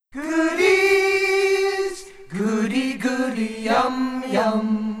Yippee yum yum.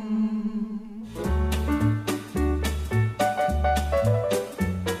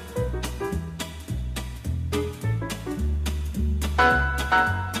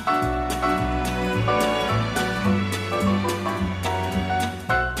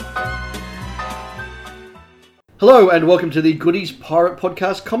 Hello and welcome to the Goodies Pirate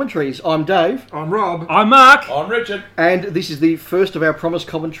Podcast commentaries. I'm Dave. I'm Rob. I'm Mark. I'm Richard. And this is the first of our promised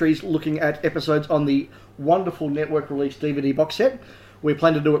commentaries looking at episodes on the wonderful network release DVD box set. We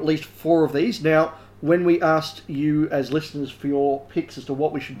plan to do at least 4 of these. Now, when we asked you as listeners for your picks as to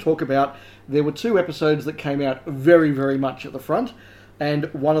what we should talk about, there were 2 episodes that came out very, very much at the front.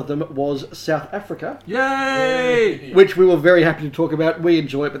 And one of them was South Africa. Yay! Which we were very happy to talk about. We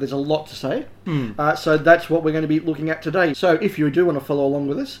enjoy it, but there's a lot to say. So that's what we're going to be looking at today. So if you do want to follow along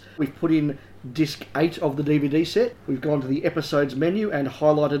with us, we've put in disc 8 of the DVD set. We've gone to the episodes menu and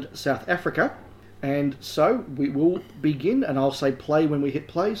highlighted South Africa. And so we will begin, and I'll say play when we hit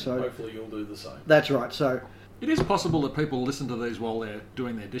play. So Hopefully you'll do the same. that's right. So It is possible that people listen to these while they're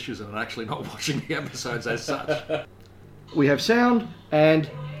doing their dishes and are actually not watching the episodes as such. we have sound and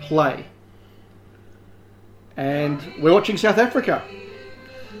play. And we're watching South Africa.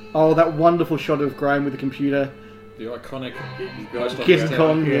 Oh, that wonderful shot of Graham with the computer. The iconic Ghost of Kid Town.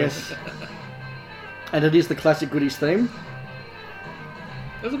 Kong, yes. And it is the classic Goodies theme.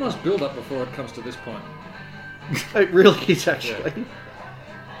 There's a nice build-up before it comes to this point. It really is, actually.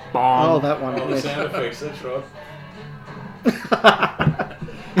 Oh, that one. Oh, the yes. sound effects, that's right.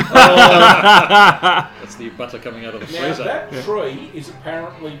 That's the butter coming out of the Now, freezer. that tree is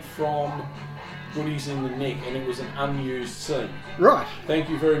apparently from Goodies in the Nick, and it was an unused scene. Right. Thank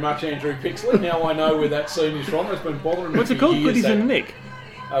you very much, Andrew Pixley. Now I know where that scene is from. It's been bothering me What's for it called? years. Goodies that- in the Nick?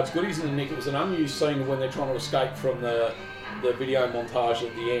 It's Goodies in the Nick. It was an unused scene when they're trying to escape from the video montage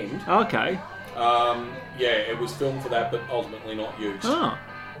at the end. Okay. Yeah, it was filmed for that, but ultimately not used. Oh.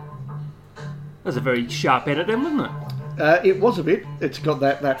 That's a very sharp edit then, wasn't it? It was a bit. It's got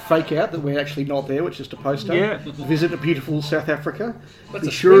that fake out that we're actually not there, which is just a poster. Yeah. Visit a beautiful South Africa. That's Be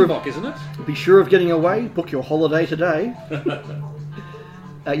a sure of- Springbok, isn't it? Be sure of getting away. Book your holiday today.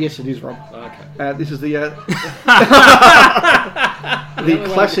 Yes, it is, Rob. Okay. This is the the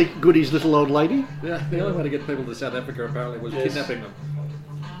classic Goodies little old lady. Yeah, the only way to get people to South Africa apparently was Yes. kidnapping them.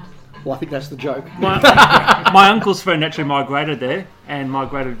 Well, I think that's the joke. My uncle's friend actually migrated there and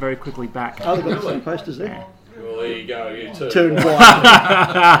migrated very quickly back. Oh, they've got the same posters there. Well, there you go. You Turn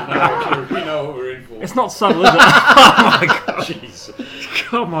white. We know what we're in for. It's not subtle, is it? Oh my god. Jeez.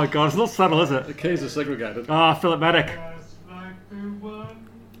 Oh my god, it's not subtle, is it? The keys are segregated. Ah, Philip Maddock.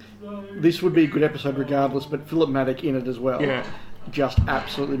 This would be a good episode regardless, but Philip Maddock in it as well. Yeah. Just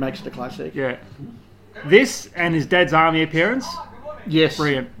absolutely makes it a classic. Yeah. This and his dad's army appearance. Yes.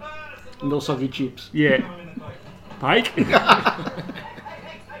 Brilliant. And also good chips. Yeah. Pike?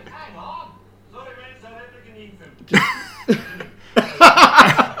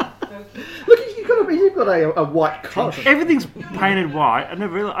 Look, you've got a white coat. Everything's painted white. I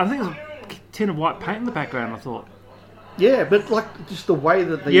never realized. I think there's a tin of white paint in the background, I thought. Yeah, but like just the way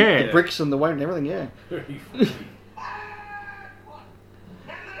that the Yeah. bricks and the way and everything, yeah. Very funny.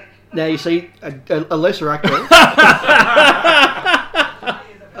 Now you see a lesser actor,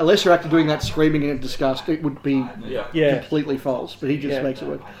 a lesser actor doing that screaming in disgust, it would be Yeah. completely false, but he just makes it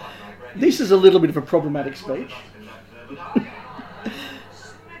work. This is a little bit of a problematic speech.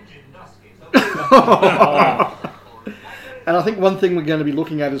 And I think one thing we're going to be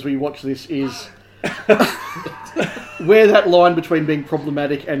looking at as we watch this is where that line between being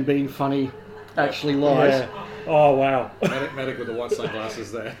problematic and being funny actually lies. Yeah. Oh, wow. Maddock with the white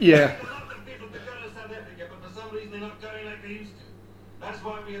sunglasses there. Yeah. People go to South Africa, but for some reason they're not going like they used to. That's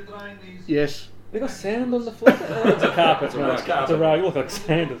why we are trying these. Yes. They got sand on the floor. It's a carpet. It's a rug. It's a rug. Look like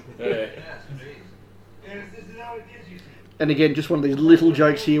sand. Yeah. Yes, this is how it is, you see. And again, just one of these little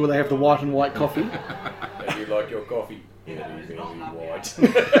jokes here where they have the white and white coffee. How do you like your coffee? Very, very white.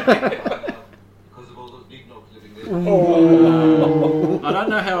 Because of all those big blokes living there. I don't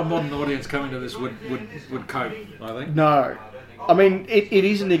know how a modern audience coming to this would cope, I think. No. I mean, it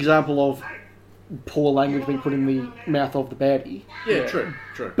is an example of poor language being put in the mouth of the baddie. Yeah, true.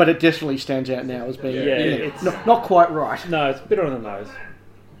 But it definitely stands out now as being Yeah, it's- not quite right. No, it's bitter on the nose.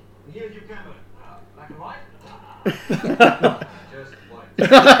 Here's your camera. Black and white? Just white.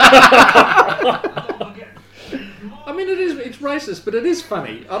 I mean, it's racist, but it is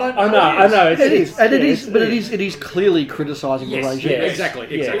funny. I I know. It is, and it is clearly criticising the Yes, regime. yes. Exactly.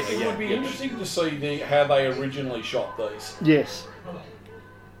 It would be interesting to see how they originally shot these. Yes.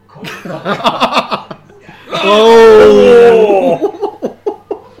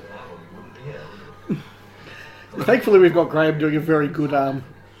 Thankfully, we've got Graham doing a very good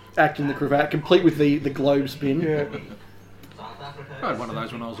act in the cravat, complete with the globe spin. Yeah. I had one of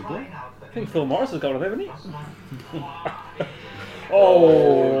those when I was a boy. I think Phil Morris has got it, haven't he?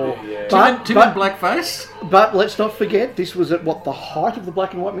 Oh. But, Tim in blackface. but let's not forget, this was at what, the height of the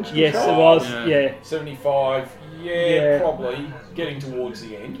black and white minstrel Yes, show? it was. Yeah. Yeah. 75, Yeah. probably getting towards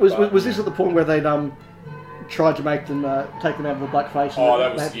the end. Was, but- was this at the point where they'd tried to make them take them out of the blackface? Oh, and that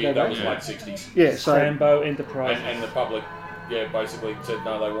they was had to yeah, go that back? was Yeah. late 60s. Yeah, so Sambo Enterprise. And the public, basically said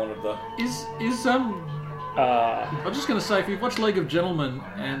no, they wanted the. Is Uh, I'm just going to say, if you've watched League of Gentlemen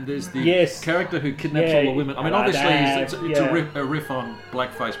and there's the Yes. character who kidnaps Yeah, all the women, I mean, like obviously that, it's yeah. a riff on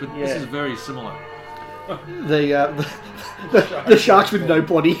blackface, but this Yeah. is very similar. the sharks with no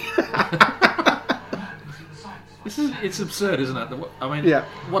body. It's absurd, isn't it? I mean, Yeah.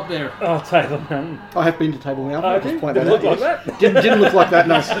 what they're oh, Table Mountain. I have been to Table Mountain. I'll just point Did that it look out, like yes. that? Didn't look like that,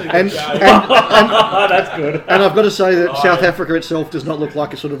 no. And Oh, that's good. And I've got to say that Oh, South yeah. Africa itself does not look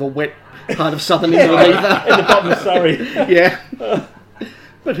like a sort of a wet part of southern England In either. the bottom of Surrey. Yeah.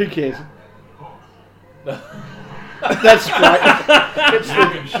 But who cares? That's great. You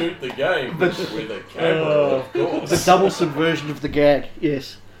can shoot the game with a camera, of course. The double subversion of the gag,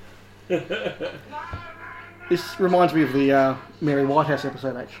 yes. This reminds me of the Mary Whitehouse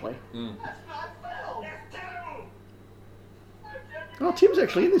episode, actually. Oh, Tim's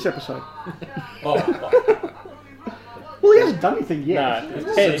actually in this episode. Oh, Well, he hasn't done anything yet. No,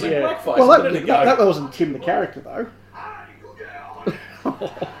 this Ted, is a yeah. blackface. Well, a minute ago. that wasn't Tim the character, though.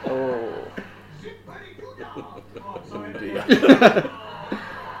 Oh. Oh, dear.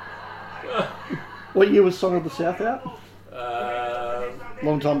 What year was Song of the South out?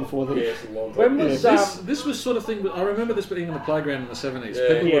 Long time before this. Yes, a long time. When was this was sort of thing. I remember this being in the playground in the 70s.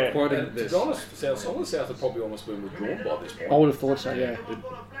 Yeah. People Yeah. were quoting And to this. be honest, Song of the South had probably almost been withdrawn by this I point. would have thought so, yeah.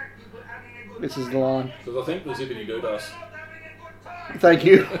 This is the line. Because I think the Zippity Doodah. Thank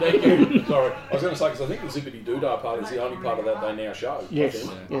you. Thank you. Sorry, I was going to say because I think the Zippity Doodah part is the only part of that they now show. I Yes,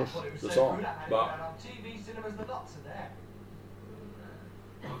 think, yes. the song, but TV cinemas, the lots are there.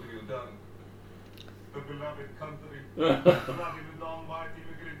 What have you done? The beloved country, flooded with non-white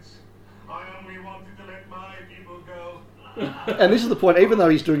immigrants. I only wanted to let my people go. And this is the point, even though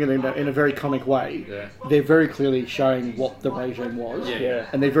he's doing it in a very comic way, Yeah. they're very clearly showing what the regime was, Yeah. Yeah.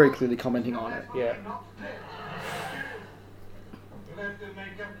 and they're very clearly commenting on it. Yeah. We'll have to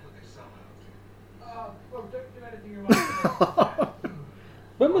make up for this somehow. Well, don't do anything you want.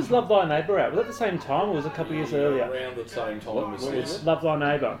 When was Love Thy Neighbour out? Was that the same time or was it a couple of years earlier? around the same time as this. Love Thy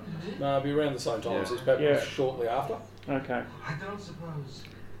Neighbour. No, it'd be around the same time as this, perhaps Yeah. shortly after. Okay. I don't suppose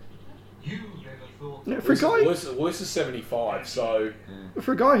you never thought. Yeah, for a guy, Well, this is 75, so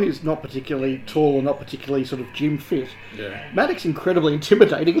for a guy who's not particularly tall or not particularly sort of gym fit, Yeah. Maddox's incredibly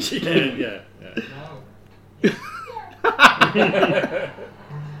intimidating, isn't he? Yeah.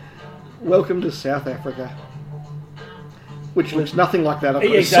 Welcome to South Africa, which looks nothing like that. I've got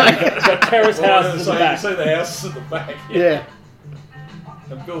Yeah, to say. exactly. Got terrace houses in the you back. see the houses at the back. Yeah.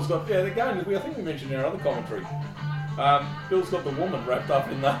 And Bill's got, they're going, I think we mentioned in our other commentary, Bill's got the woman wrapped up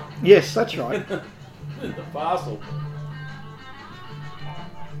in the, Yes, that's right. in the parcel.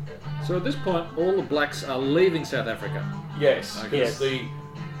 So at this point, all the blacks are leaving South Africa. Yes, Okay. because Yes. the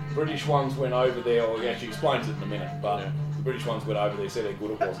British ones went over there, or he actually explains it in a minute, but the British ones went over there, said how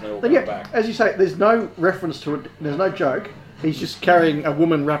good it was, and they all But came yeah, back. as you say, there's no reference to it. There's no joke. He's just carrying a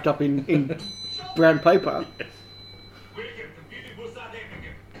woman wrapped up in brown paper. Welcome to beautiful South Africa.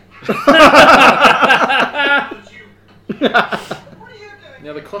 That's you. What are you doing?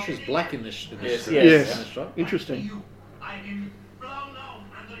 Now the Kosh is black in this. Yes. Yes. in this shot. Interesting. You. I've been blown out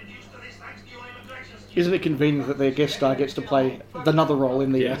and reduced to this thanks to your immigration scheme. Isn't it convenient that their guest star gets to play another role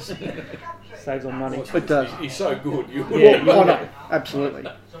in the... Yes. Saves on money. It does. He's so good. You Yeah, Oh, no, absolutely.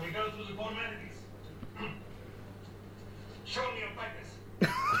 So we go through the formalities. Show me your papers.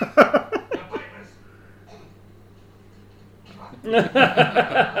 Your papers.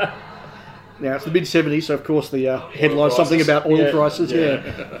 Now, it's the mid-70s, so of course the headline's something prices. about oil Yeah. prices, yeah.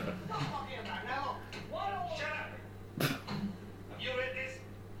 Shut up. Have you read this?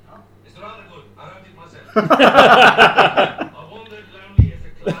 It's rather good. I wrote it myself. I wandered lonely as a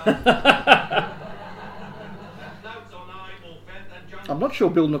cloud. Notes on eye or fed and junk. I'm not sure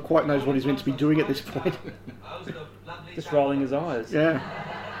Bill quite knows what he's meant to be doing at this point. How's the lovely Just South rolling his eyes. Yeah.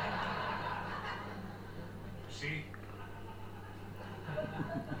 See?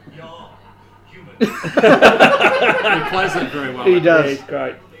 You're human. He plays that very well. He Yeah, does. he's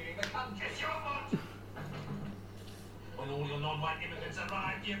great. It's your fault. When all your non-white immigrants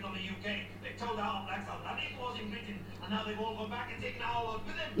arrived here from the UK, they told our blacks how lovely it was in Britain, and now they've all gone back and taken our lot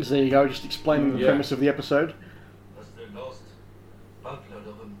with them. So there you go, just explaining the Yeah. premise of the episode.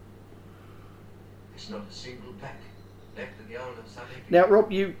 not a single pack left in the old of South Africa. Now,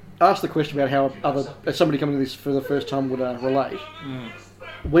 Rob, you asked the question about how somebody coming to this for the first time would relate.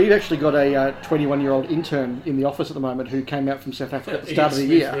 We've actually got a 21-year-old intern in the office at the moment who came out from South Africa at the start of the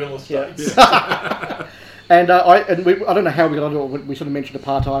year. Real estate. And I don't know how we got onto it. We sort of mentioned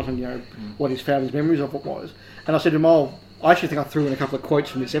apartheid and what his family's memories of it was. And I said to him, I actually think I threw in a couple of quotes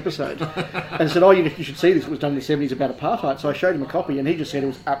from this episode. And said, you should see this. It was done in the 70s about apartheid. So I showed him a copy, and he just said it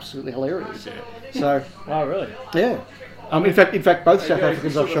was absolutely hilarious. So, Oh, really? yeah. In fact, both South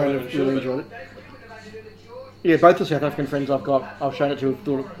Africans I've shown have really enjoyed it. Yeah, both the South African friends I've shown it to have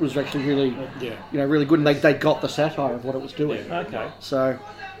thought it was actually really, really good, and they got the satire of what it was doing. Okay. So,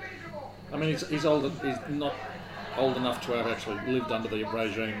 I mean, he's old. He's not old enough to have actually lived under the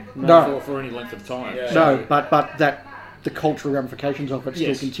regime for any length of time. Yeah. no, but that the cultural ramifications of it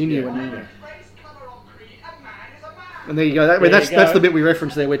still continue. And there you go. That's the bit we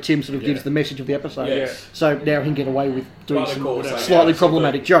referenced there, where Tim sort of gives the message of the episode. Yes. So now he can get away with doing Right, of some course, slightly yeah,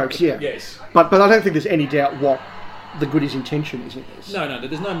 problematic jokes. Yeah. Yes. But I don't think there's any doubt what the goodies' intention is in this. No,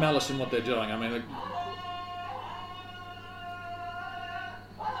 there's no malice in what they're doing. I mean,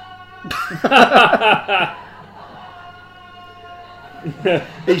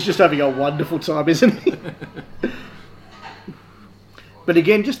 He's just having a wonderful time, isn't he? But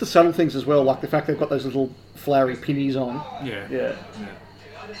again, just the subtle things as well, like the fact they've got those little flowery pinnies on. yeah. Yeah.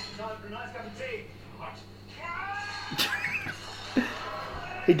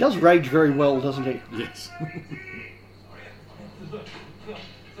 He does rage very well, doesn't he? Yes.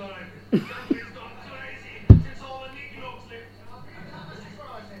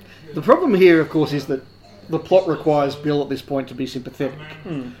 The problem here, of course, is that the plot requires Bill at this point to be sympathetic.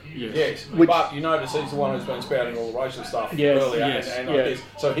 Yes, Which- but you notice he's the one who's been spouting all the racial stuff Yes, earlier, yes, and like this,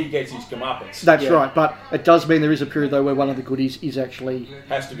 so he gets his comeuppance. That's right, but it does mean there is a period, though, where one of the goodies is actually...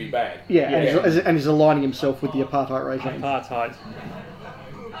 Has to be bad. And he's aligning himself with the apartheid regime. Apartheid.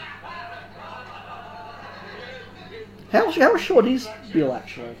 How short is Bill,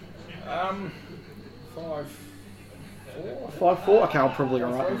 actually? 5'4". 5'4"? Okay, I'm probably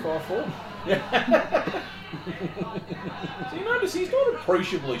alright. 5'4". Yeah. So you notice he's not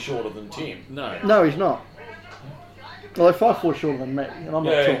appreciably shorter than Tim. No. No, he's not. Although 5'4" shorter than me, and I'm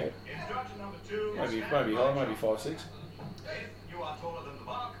not Yeah. tall. Instruction number 2. Maybe higher, maybe 5'6". You are taller than the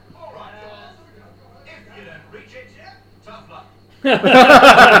mark. All right. If you don't reach it, tough luck.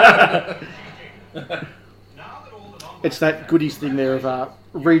 Now that all the It's that goodies thing there of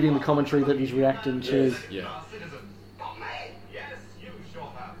reading the commentary that he's reacting to. Yeah. citizen. Not me. Yes, you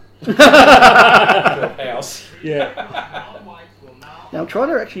short house. House. Yeah. Non-whites will now. Now, I'm trying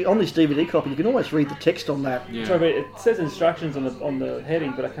to actually, on this DVD copy, you can almost read the text on that. Yeah. Sorry, but it says instructions on the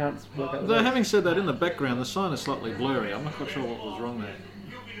heading, but I can't work out. Though having said that, in the background, the sign is slightly blurry. I'm not quite sure what was wrong there.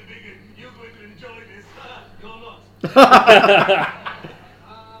 You'll be the bigot. You're going to enjoy this. You're not.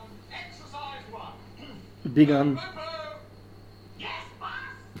 Exercise 1. Big un. Yes, boss.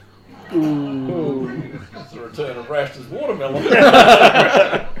 Ooh. It's the return of Rashton's watermelon.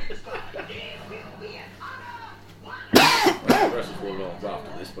 Rashton's watermelon's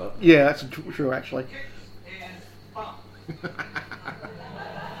after this, but Yeah, that's true, actually.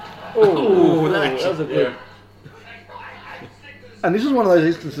 Oh, that was a good. And this is one of those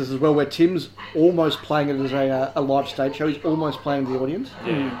instances as well where Tim's almost playing it as a live stage show. He's almost playing the audience.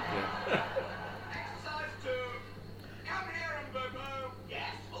 Yeah. Exercise 2. Come here, Umberto.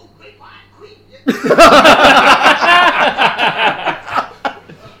 Yes. Oh, great one, quick.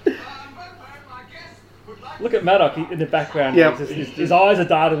 Look at Maddock in the background. Yep. His eyes are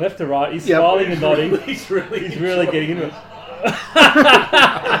darting left to right. He's Yep. smiling and nodding. he's really getting into it.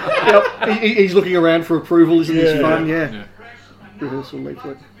 Yep. He's looking around for approval. Isn't this Yeah. fun? Yeah. Yeah. Rehearsal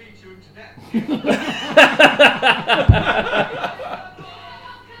leaflet.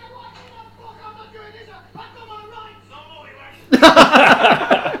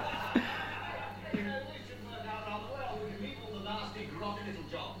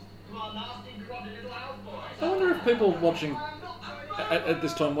 I wonder if people watching at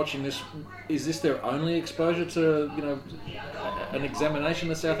this time watching this, is this their only exposure to an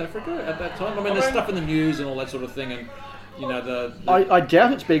examination of South Africa at that time? I mean, there's stuff in the news and all that sort of thing, and the I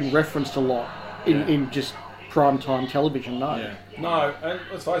doubt it's being referenced a lot in just prime time television. No. yeah. No, and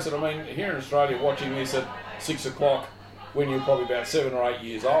let's face it, I mean, here in Australia, watching this at 6 o'clock when you're probably about 7 or 8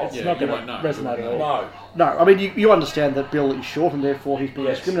 years old. It's Yeah, not you going to won't know. resonate at all. No. No, I mean, you understand that Bill is short and therefore he's being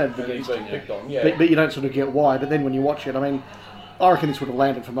Yes, discriminated and he's against. being picked on, yeah. But you don't sort of get why. But then when you watch it, I mean, I reckon this would have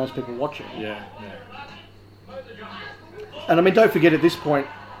landed for most people watching. Yeah. And I mean, don't forget at this point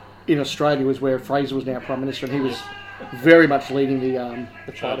in Australia was where Fraser was now Prime Minister and he was very much leading the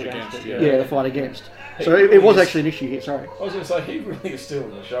The fight against it. the fight against. So it was actually an issue here. Sorry. I was going to say, he really is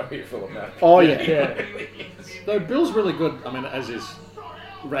stealing the show here, Philip Mack. Oh yeah. Yeah. Though Bill's really good. I mean, as is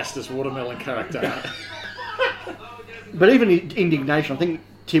Rastus Watermelon character. But even indignation, I think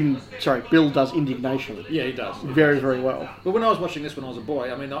Bill does indignation Yeah, he does. very, very well. But when I was watching this when I was a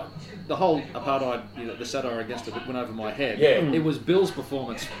boy, I mean, the whole apartheid, the satire against it went over my head. Yeah. It was Bill's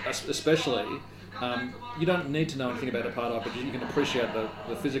performance, especially. You don't need to know anything about apartheid, but you can appreciate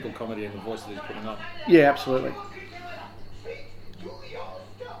the physical comedy and the voice that he's putting on. Yeah, absolutely.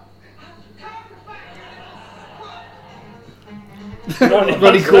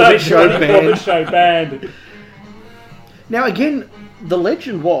 Ronnie Corbett Show Ronnie Band. Corbett Show Band. Now again, the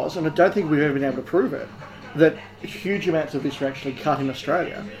legend was, and I don't think we've ever been able to prove it, that huge amounts of this were actually cut in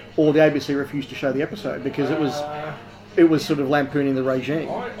Australia, or the ABC refused to show the episode because it was sort of lampooning the regime.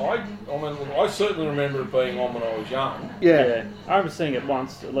 I certainly remember it being on when I was young. Yeah. I remember seeing it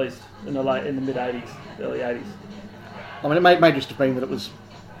once, at least in the mid '80s, early '80s. I mean, it may just have been that it was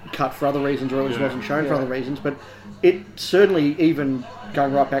cut for other reasons, or it wasn't shown for other reasons, but it certainly, even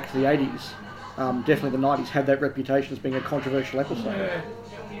going right back to the 80s, definitely the 90s, had that reputation as being a controversial episode.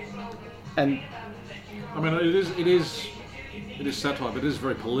 And I mean, it is satire, but it is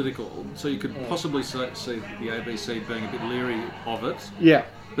very political. So you could possibly see the ABC being a bit leery of it. yeah,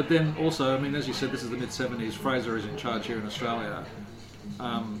 But then also, I mean, as you said, this is the mid-70s. Fraser is in charge here in Australia.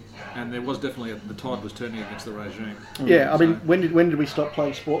 And there was definitely, the tide was turning against the regime. yeah. I mean, when did we stop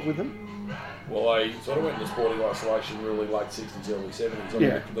playing sport with them? Well, I sort of went into sporting isolation really late 60s, early 70s. I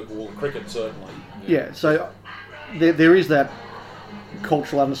Yeah. mean, the cricket certainly. Yeah, so there is that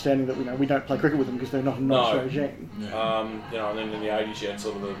cultural understanding that we don't play cricket with them because they're not a nice No. regime. And then in the 80s you had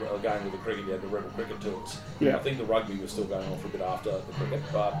sort of a game with the cricket, you had the rebel cricket tours. Yeah. I think the rugby was still going on for a bit after the cricket,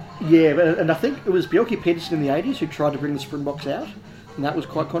 but Yeah, and I think it was Bjelke Peterson in the 80s who tried to bring the Springboks out, and that was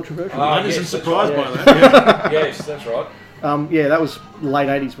quite controversial. I wasn't yes, surprised by that's that. yes, that's right. Yeah, that was late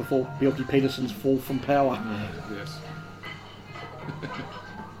 80s before Bjelke Peterson's fall from power. Yes.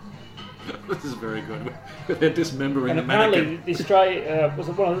 This is very good. They're dismembering And the apparently, mannequin. the Australia was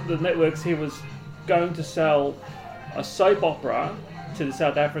one of the networks. He was going to sell a soap opera to the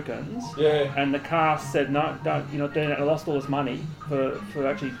South Africans, Yeah. and the cast said, "No, don't. You're not doing that." I lost all his money for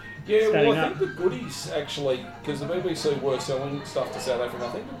actually Yeah, standing well, I up. think the goodies actually, because the BBC were selling stuff to South Africa, I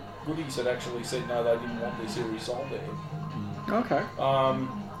think the goodies had actually said no, they didn't want their series sold there. Okay.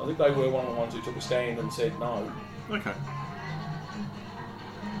 I think they were one of the ones who took a stand and said no. Okay.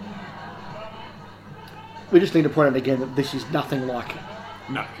 We just need to point out again that this is nothing like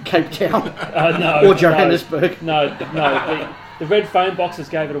No. Cape Town No, or Johannesburg. No. The red phone boxes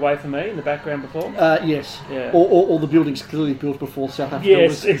gave it away for me in the background before. Yes. Yeah. Or the buildings clearly built before South Africa Yes,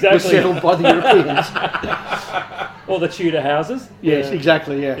 was exactly. settled by the Europeans. Or the Tudor houses. Yes, Yeah.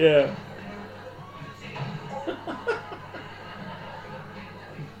 exactly, yeah. Yeah.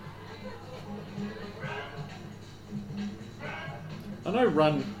 I know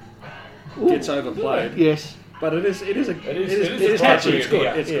Run gets overplayed, Yes. but it is is catchy. It's good.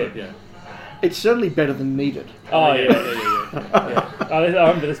 yeah. It's good. Yeah. It's certainly better than needed. Oh yeah. Yeah. I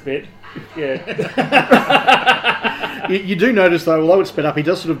remember this bit. Yeah. You do notice, though, although it's sped up, he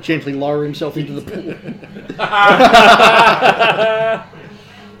does sort of gently lower himself into the pool.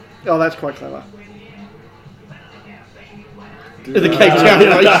 Oh, that's quite clever. The Cape Town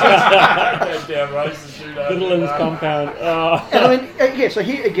race. Down race and shoot over. Littleham's compound. Oh. And I mean, yeah, so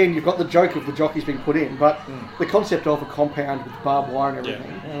here again, you've got the joke of the jockeys being put in, but the concept of a compound with barbed wire and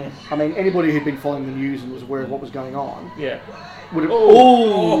everything. I mean, anybody who'd been following the news and was aware of what was going on Yeah. would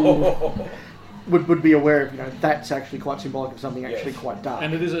have, would be aware of, that's actually quite symbolic of something actually Yes. quite dark.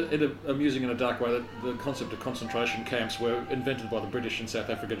 And it is amusing in a dark way that the concept of concentration camps were invented by the British in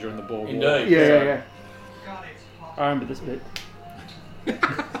South Africa during the Boer War. Indeed. Yeah. I remember this bit.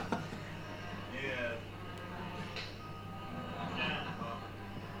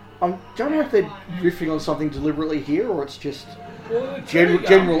 I don't know if they're riffing on something deliberately here, or it's just Well, it's general, very,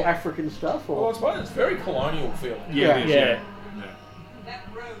 general African stuff. Well, I Or suppose it's very colonial feeling. Yeah. It is, Yeah.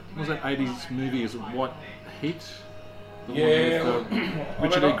 What was that 80s movie? Is it White Heat? The Yeah, one with well,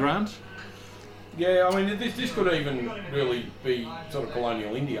 Richard I E. mean, Grant? Yeah, I mean, this could even really be sort of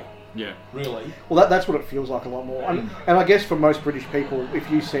colonial India, Yeah. really. well, that's what it feels like a lot more. And I guess for most British people, if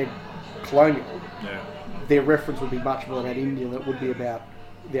you said colonial, Yeah. their reference would be much more about India than it would be about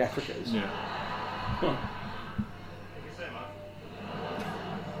the Africas. Yeah.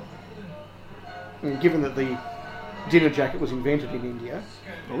 And given that the dinner jacket was invented in India,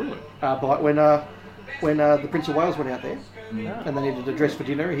 Oh, really? but when the Prince of Wales went out there and they needed a dress for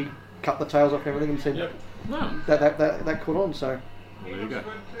dinner, he cut the tails off everything and said Yep. No. that caught on. So Well, there you go.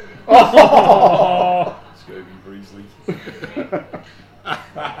 Oh! Scooby Breesley.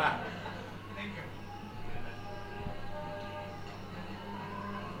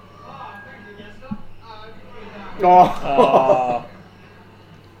 Oh!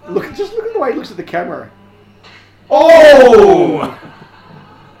 Look at the way he looks at the camera. Oh!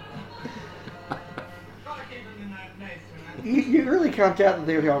 You really can't doubt that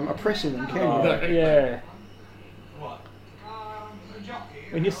they're oppressing them, can you? Yeah. What? Jockey.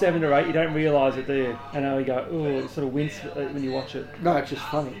 When you're 7 or 8, you don't realise it, do you? And now you go, oh, it sort of wince when you watch it. No, it's just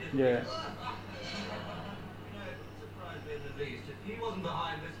funny. Yeah. Surprised me in the least. If he wasn't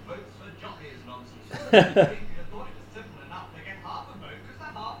behind this votes for jockey's nonsense. You'd have thought it was simple enough to get half a vote because they're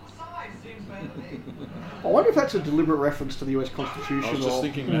half the size. Seems fair to me. I wonder if that's a deliberate reference to the US Constitution I was just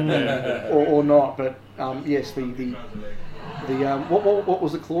thinking that. Yeah. or not, but yes, the what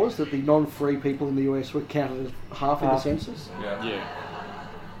was the clause that the non-free people in the US were counted as half in the census? Yeah. Yeah.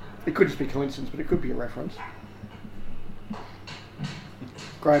 It could just be coincidence, but it could be a reference.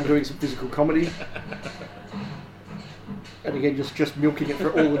 Graham doing some physical comedy, and again just milking it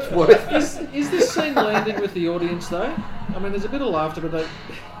for all it's worth. Is this scene landing with the audience though? I mean, there's a bit of laughter, but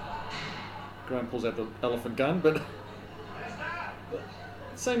Graham pulls out the elephant gun, but it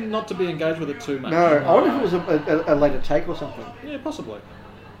seemed not to be engaged with it too much. No, I wonder if it was a later take or something. Yeah, possibly.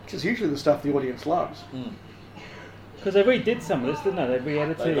 Because usually the stuff the audience loves. Because they redid some of this, didn't they? They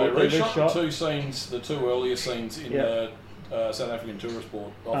re-edited They it. reshot the reshot. two scenes, the two earlier scenes in Yeah. the South African Tourist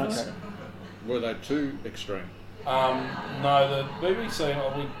Board office. Okay. Were they too extreme? No, the BBC,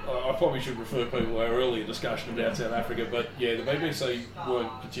 I probably should refer people to our earlier discussion about South Africa, but yeah, the BBC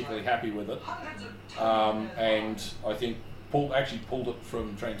weren't particularly happy with it. And I think pulled it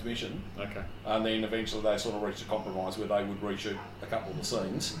from transmission, Okay. and then eventually they sort of reached a compromise where they would reshoot a couple of the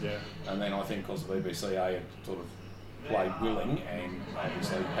scenes. Yeah. And then I think because the BBCA had sort of played willing and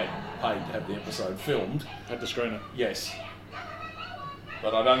obviously had paid to have the episode filmed, Had to screen it. yes.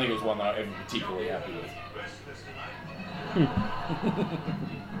 But I don't think it was one they were ever particularly happy with.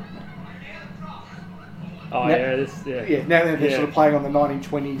 Oh, Yeah. yeah, this, yeah. Yeah, now they're Yeah. sort of playing on the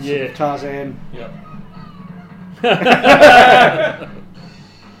 1920s sort Yeah. of Tarzan. Yep.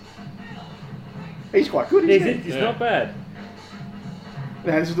 He's quite good, isn't he? It's not bad.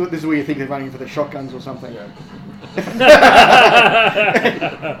 Yeah, this is where you think they're running for the shotguns or something. Yeah.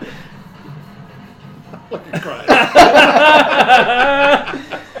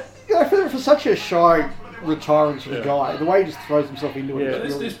 You know, for such a shy, retiring sort of guy, the way he just throws himself into it. Yeah. is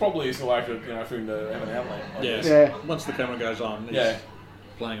This really- probably is the way for for him to have an outlet. I Yes. guess. Yeah. Once the camera goes on, he's Yeah.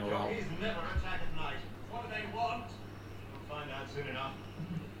 playing a role. He's never attack at night. What do they want? We'll find out soon enough.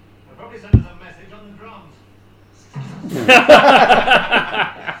 They'll probably send us a message on the drums.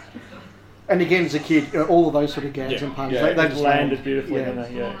 And again, as a kid, all of those sort of gags Yeah. and puns, Yeah. they It just landed land. beautifully, Yeah. didn't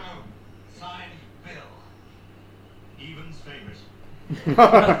they? Yeah. Signed Bill. Even's favourite. As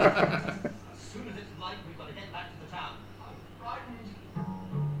soon as it's light, we've got to get back to the town. I'm frightened.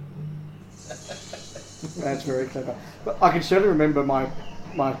 That's very clever. But I can certainly remember my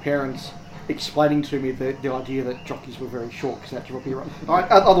parents explaining to me the idea that jockeys were very short because that's what you're right.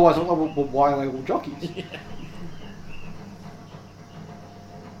 Otherwise, why are they all jockeys?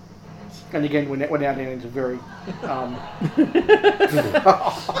 And again, we're now down into very.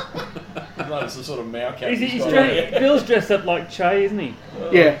 Notice the sort of mouth Bill's dressed up like Che, isn't he?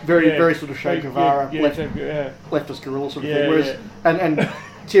 Yeah, very Yeah. very sort of Che Guevara, Yeah, leftist guerrilla sort of Yeah, thing. Whereas, yeah. and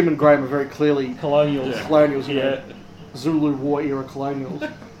Tim and Graham are very clearly Colonials. colonials, you know, Yeah. Zulu war era colonials.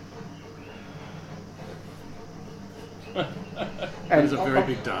 And There's a very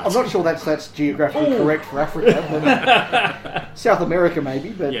big dart. I'm not sure that's geographically correct for Africa, but South America maybe.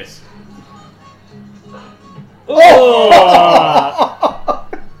 But Yes. Oh!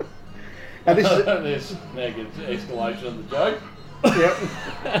 and this is There's negative escalation of the joke. yeah.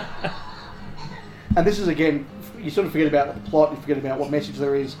 And this is again, you sort of forget about the plot, you forget about what message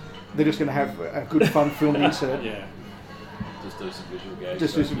there is. They're just going to have a good fun film insert. Yeah. Just do some visual gags.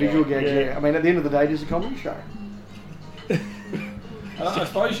 Just do some visual gags. Yeah. Yeah. I mean, at the end of the day, it is a comedy show. And I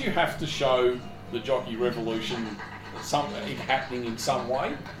suppose you have to show the jockey revolution it happening in some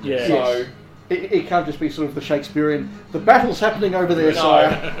way. Yeah. So Yes. It can't just be sort of the Shakespearean. The battle's happening over there,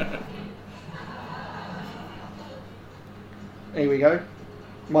 sire. Here we go.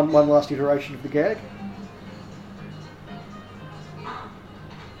 One last iteration of the gag.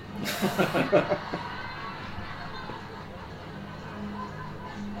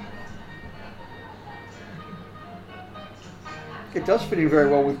 It does fit in very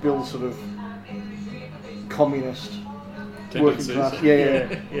well with Bill's sort of communist working Tendencies. class.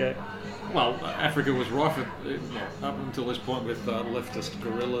 Yeah, yeah. Well, Africa was rife up until this point with leftist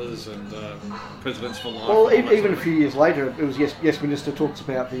guerrillas and presidents for life. Well, and all that even sort a of few years later, it was Yes Minister talks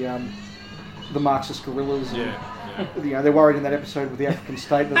about the Marxist guerrillas. thing. And, Yeah. they're worried in that episode with the African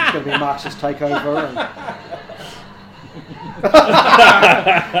state that it's going to be a Marxist takeover. And, What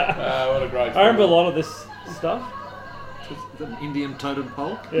a great. I remember a lot of this stuff. Is it an Indian totem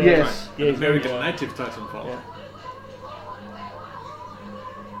pole? Yeah. Yes. An Yeah, American yeah. native totem pole. Yeah.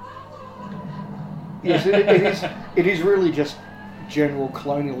 yes, it is really just general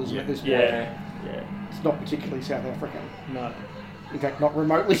colonialism at this point. Yeah. It's not particularly South African. No. In fact, not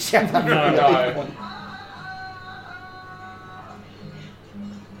remotely South African at No. this point.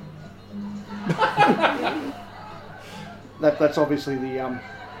 That's obviously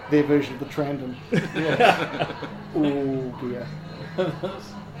their version of the Trandon. Oh dear.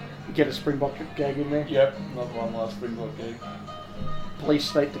 Get a Springbok gag in there. Yep, another one last Springbok gig. Police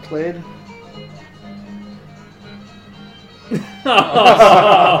state declared.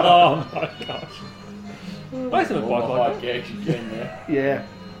 Oh my gosh. Why isn't it All quite the like high that? gags you can there. Yeah.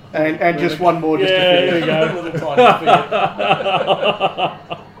 And just one more just Yeah, to there finish. you go. Little tiny figure.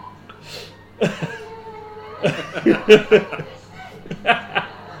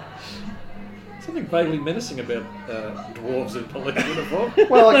 Something vaguely menacing about dwarves in police uniform.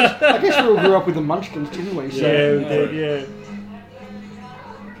 Well, I guess we all grew up with the Munchkins, didn't we? So, Yeah, we did,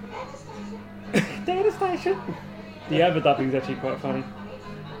 yeah. Data station. The overdubbing is actually quite funny.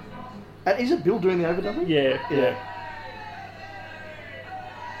 And is it Bill doing the overdubbing? Yeah.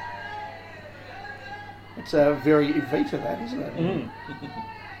 It's very Evita, that, isn't it?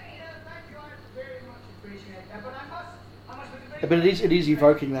 But it is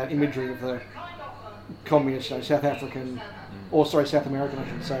evoking that imagery of the communist, South African, or sorry, South American, I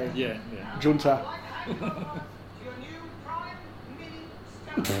should say, Yeah. junta.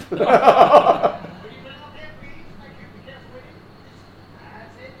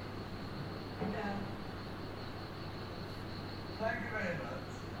 Thank you very much.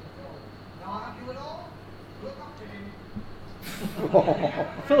 Now, have you at all? Look up to him.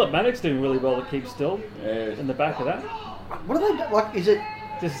 Philip Maddox doing really well to keep still Yeah. in the back of that. What are they like? Is it?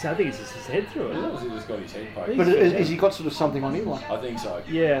 Just, I think it's just his head through it. Has he just got his head poked? But is he got sort of something on him? Like, I think so.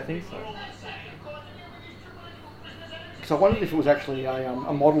 Yeah, I think so. because I wondered if it was actually a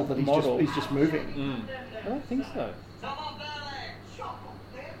model that Model. he's just moving. I don't think so.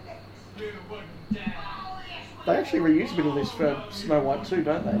 They actually reuse a bit of this for Snow White too,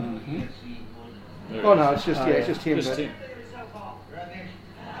 don't they? Mm-hmm. Oh no, it's just Oh, it's yeah. just him. Just but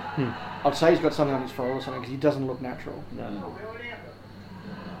him. I'd say he's got something on his forehead or something because he doesn't look natural. No.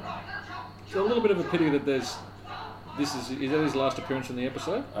 It's a little bit of a pity that is that his last appearance in the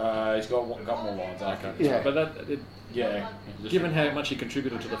episode? He's got more lines. Okay. Yeah. But Yeah. given how much he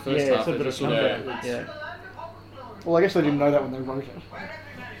contributed to the first Yeah, half, it's a bit just of sort of comfort. Yeah. Well, I guess they didn't know that when they wrote it.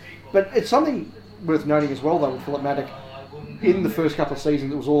 But it's something worth noting as well, though, with Philip Maddock. In the first couple of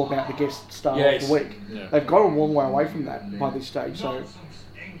seasons, it was all about the guest star Yes. of the week. Yeah. They've got a long way away from that by this stage, so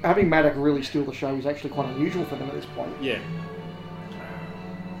having Maddock really steal the show is actually quite unusual for them at this point. yeah.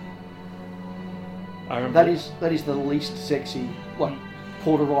 I remember. That is the least sexy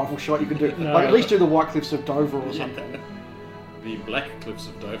quarter rifle shot you could do. No. Like at least do the White Cliffs of Dover or something. The Black Cliffs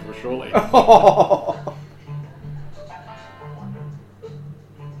of Dover, surely.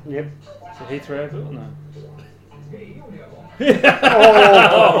 Yep. So he threw over it? No.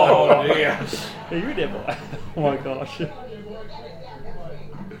 Oh dear. Are you a devil? Oh my gosh.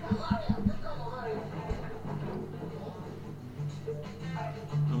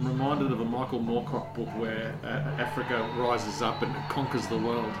 I'm reminded of a Michael Moorcock book where Africa rises up and conquers the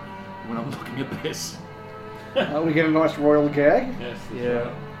world when I'm looking at this. We get a nice royal gag. Yes.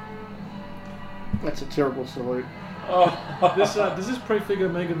 Yeah. That's a terrible salute. Oh, Does this prefigure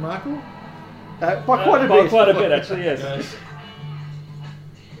Meghan Markle? By quite a By bit. quite a bit, actually, yes. yes.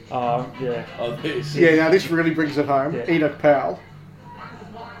 Yeah. Oh, this. Yeah, now this really brings it home. Yeah. Enoch Powell.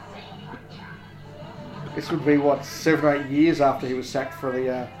 This would be, 7 or 8 years after he was sacked for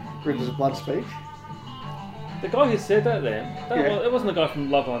the Rivers of Blood speech. The guy who said that then, Yeah. it wasn't the guy from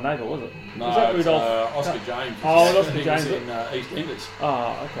Love on Naval, was it? No, was that it's, Rudolph? Oscar James. Oh, Oscar He James. was in EastEnders.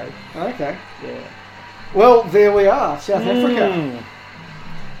 Oh, okay. Okay. Yeah. Well, there we are, South Africa. Mm.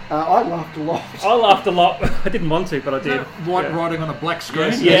 I laughed a lot. I laughed a lot. I didn't want to, but I did. White Yeah. writing on a black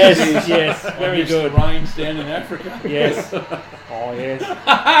screen? Yes, yes, very Amidst good. The rains down in Africa. Yes. Oh, yes.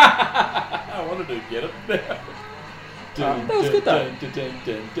 I wanted to get it. That was good, though.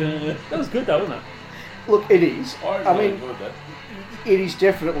 That was good, though, wasn't it? Look, it is. I I really mean, enjoyed that. it is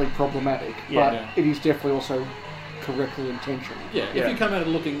definitely problematic, Yeah. but it is definitely also correctly intentioned. Yeah, if you come at it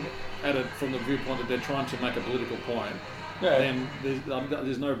looking at it from the viewpoint that they're trying to make a political point, then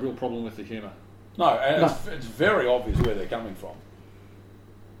there's no real problem with the humour. No, and it's very obvious where they're coming from.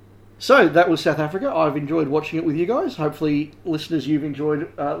 So that was South Africa. I've enjoyed watching it with you guys. Hopefully, listeners, you've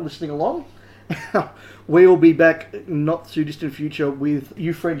enjoyed listening along. We'll be back not too distant future with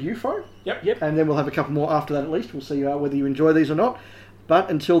You Friend UFO. Yep. And then we'll have a couple more after that at least. We'll see whether you enjoy these or not.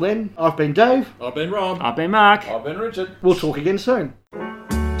 But until then, I've been Dave. I've been Rob. I've been Mark. I've been Richard. We'll talk again soon.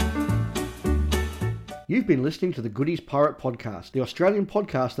 You've been listening to the Goodies Pirate Podcast, the Australian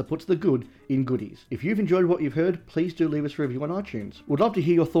podcast that puts the good in goodies. If you've enjoyed what you've heard, please do leave us a review on iTunes. We'd love to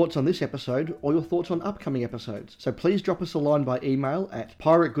hear your thoughts on this episode or your thoughts on upcoming episodes. So please drop us a line by email at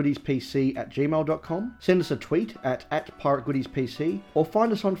pirategoodiespc@gmail.com, send us a tweet at pirategoodiespc, or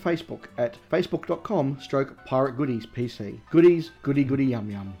find us on Facebook at facebook.com/pirategoodiespc. Goodies, goody goody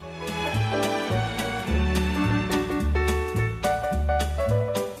yum yum.